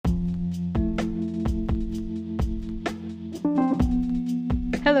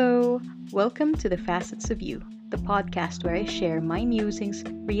Welcome to the Facets of You, the podcast where I share my musings,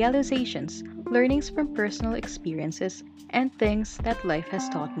 realizations, learnings from personal experiences, and things that life has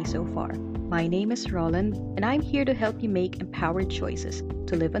taught me so far. My name is Roland, and I'm here to help you make empowered choices,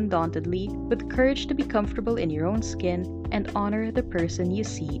 to live undauntedly, with courage to be comfortable in your own skin, and honor the person you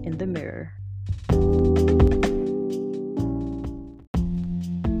see in the mirror.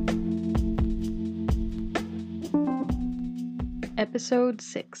 Episode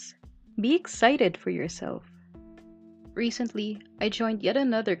 6. Be excited for yourself. Recently, I joined yet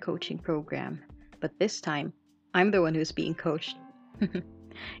another coaching program, but this time, I'm the one who's being coached.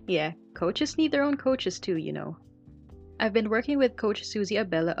 Yeah, coaches need their own coaches too. I've been working with Coach Suzie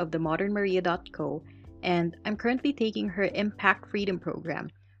Abela of themodernmaria.co, and I'm currently taking her Impact Freedom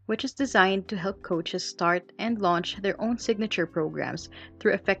program, which is designed to help coaches start and launch their own signature programs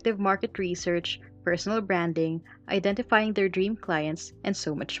through effective market research, personal branding, identifying their dream clients, and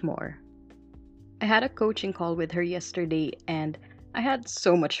so much more. I had a coaching call with her yesterday and I had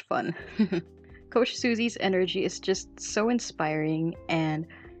so much fun. Coach Susie's energy is just so inspiring, and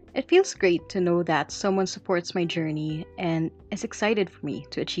it feels great to know that someone supports my journey and is excited for me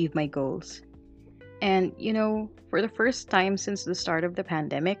to achieve my goals. And for the first time since the start of the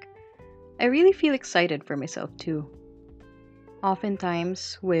pandemic, I really feel excited for myself too.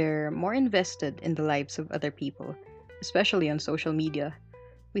 Oftentimes, we're more invested in the lives of other people, especially on social media.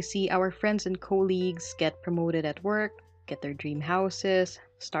 We see our friends and colleagues get promoted at work, get their dream houses,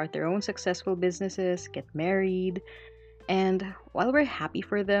 start their own successful businesses, get married, and while we're happy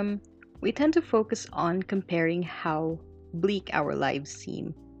for them, we tend to focus on comparing how bleak our lives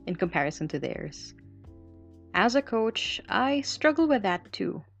seem in comparison to theirs. As a coach, I struggle with that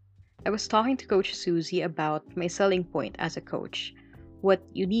too. I was talking to Coach Susie about my selling point as a coach, what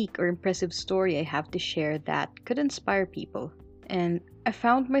unique or impressive story I have to share that could inspire people. And I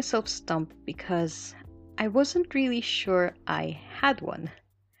found myself stumped because I wasn't really sure I had one.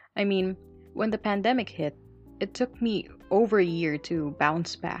 I mean, when the pandemic hit, it took me over a year to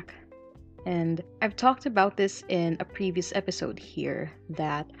bounce back. And I've talked about this in a previous episode here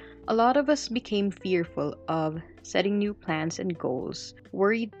that a lot of us became fearful of setting new plans and goals,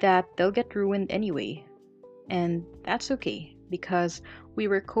 worried that they'll get ruined anyway. And that's okay because we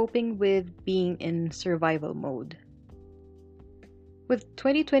were coping with being in survival mode. With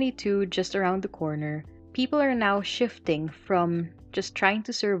 2022 just around the corner, people are now shifting from just trying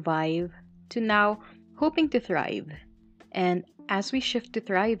to survive to now hoping to thrive. And as we shift to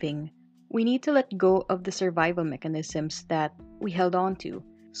thriving, we need to let go of the survival mechanisms that we held on to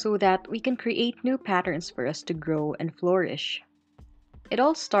so that we can create new patterns for us to grow and flourish. It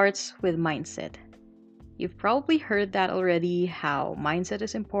all starts with mindset. You've probably heard that already, how mindset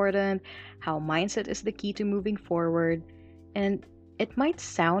is important, how mindset is the key to moving forward, and it might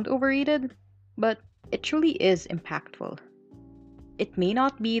sound overrated, but it truly is impactful. It may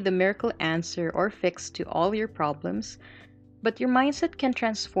not be the miracle answer or fix to all your problems, but your mindset can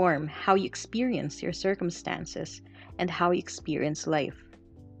transform how you experience your circumstances and how you experience life.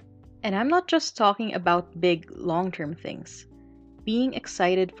 And I'm not just talking about big long-term things. Being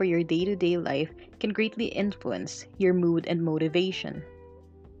excited for your day-to-day life can greatly influence your mood and motivation.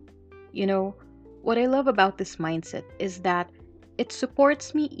 What I love about this mindset is that it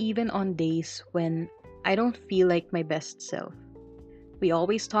supports me even on days when I don't feel like my best self. We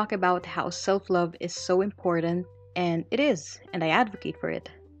always talk about how self-love is so important, and it is, and I advocate for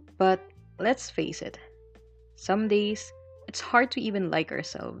it. But let's face it, some days it's hard to even like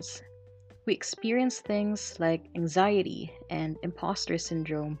ourselves. We experience things like anxiety and imposter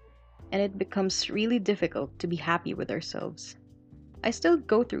syndrome, and it becomes really difficult to be happy with ourselves. I still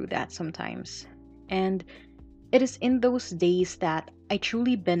go through that sometimes, and it is in those days that I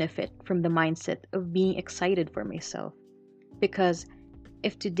truly benefit from the mindset of being excited for myself. Because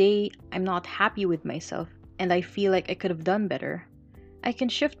if today I'm not happy with myself and I feel like I could have done better, I can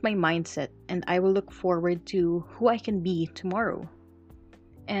shift my mindset and I will look forward to who I can be tomorrow.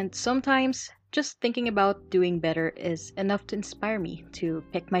 And sometimes just thinking about doing better is enough to inspire me to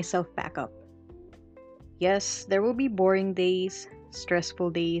pick myself back up. Yes, there will be boring days, stressful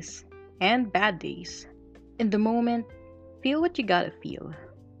days, and bad days. In the moment, feel what you gotta feel.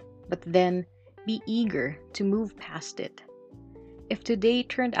 But then, be eager to move past it. If today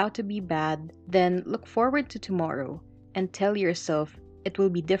turned out to be bad, then look forward to tomorrow and tell yourself it will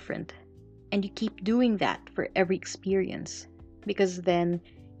be different. And you keep doing that for every experience, because then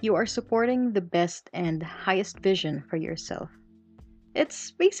you are supporting the best and highest vision for yourself. It's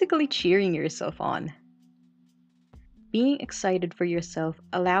basically cheering yourself on. Being excited for yourself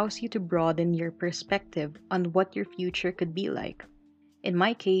allows you to broaden your perspective on what your future could be like. In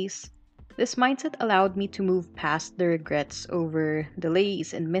my case, This mindset allowed me to move past the regrets over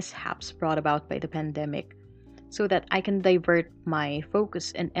delays and mishaps brought about by the pandemic so that I can divert my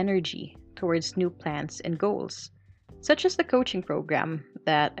focus and energy towards new plans and goals, such as the coaching program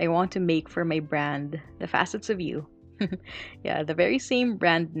that I want to make for my brand, The Facets of You. Yeah, the very same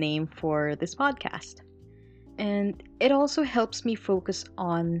brand name for this podcast. And it also helps me focus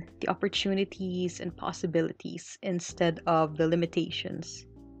on the opportunities and possibilities instead of the limitations.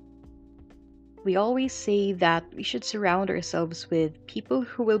 We always say that we should surround ourselves with people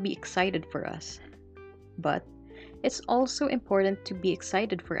who will be excited for us. But it's also important to be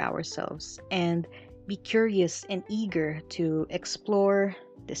excited for ourselves and be curious and eager to explore,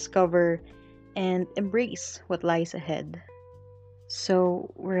 discover, and embrace what lies ahead.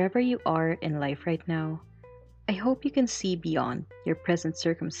 So, wherever you are in life right now, I hope you can see beyond your present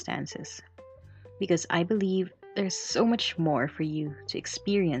circumstances because I believe there's so much more for you to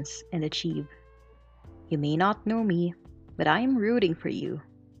experience and achieve. You may not know me, but I am rooting for you,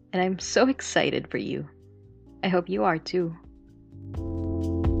 and I'm so excited for you. I hope you are too.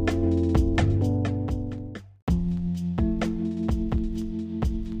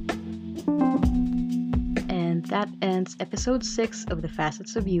 And that ends episode 6 of the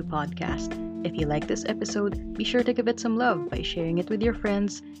Facets of You podcast. If you like this episode, be sure to give it some love by sharing it with your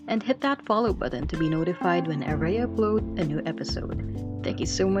friends and hit that follow button to be notified whenever I upload a new episode. Thank you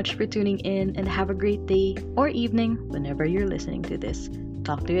so much for tuning in and have a great day or evening whenever you're listening to this.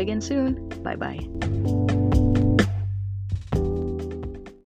 Talk to you again soon. Bye bye.